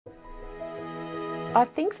I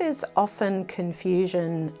think there's often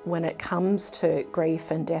confusion when it comes to grief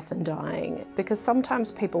and death and dying, because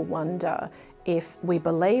sometimes people wonder if we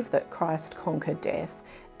believe that Christ conquered death,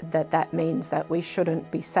 that means that we shouldn't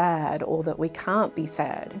be sad or that we can't be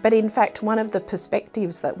sad. But in fact, one of the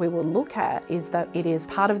perspectives that we will look at is that it is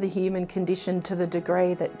part of the human condition to the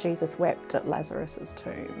degree that Jesus wept at Lazarus's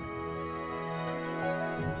tomb.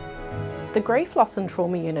 The Grief, Loss and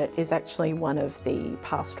Trauma unit is actually one of the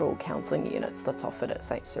pastoral counselling units that's offered at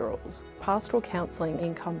St Cyril's. Pastoral counselling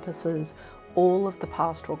encompasses all of the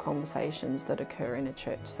pastoral conversations that occur in a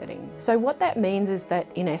church setting. So what that means is that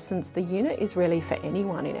in essence the unit is really for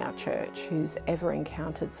anyone in our church who's ever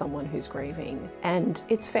encountered someone who's grieving. And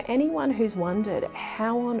it's for anyone who's wondered,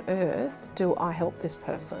 how on earth do I help this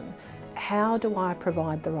person? How do I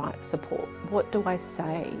provide the right support? What do I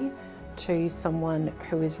say to someone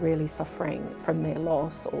who is really suffering from their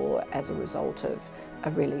loss or as a result of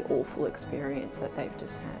a really awful experience that they've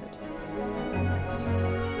just had?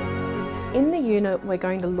 In the unit, we're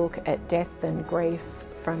going to look at death and grief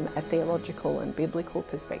from a theological and biblical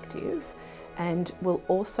perspective, and we'll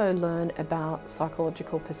also learn about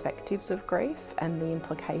psychological perspectives of grief and the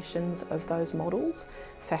implications of those models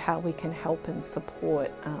for how we can help and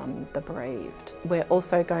support the bereaved. We're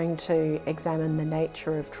also going to examine the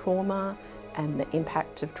nature of trauma and the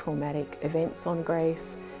impact of traumatic events on grief,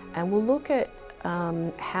 and we'll look at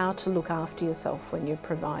how to look after yourself when you're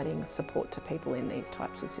providing support to people in these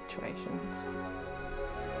types of situations.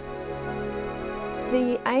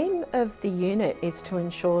 The aim of the unit is to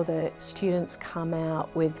ensure that students come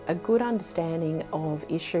out with a good understanding of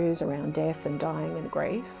issues around death and dying and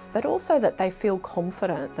grief, but also that they feel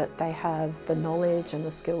confident that they have the knowledge and the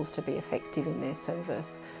skills to be effective in their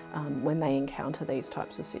service when they encounter these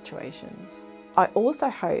types of situations. I also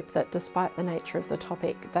hope that despite the nature of the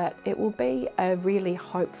topic, that it will be a really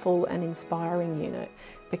hopeful and inspiring unit,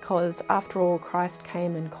 because after all, Christ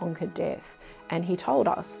came and conquered death, and he told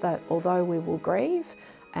us that although we will grieve,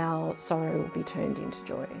 our sorrow will be turned into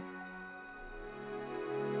joy.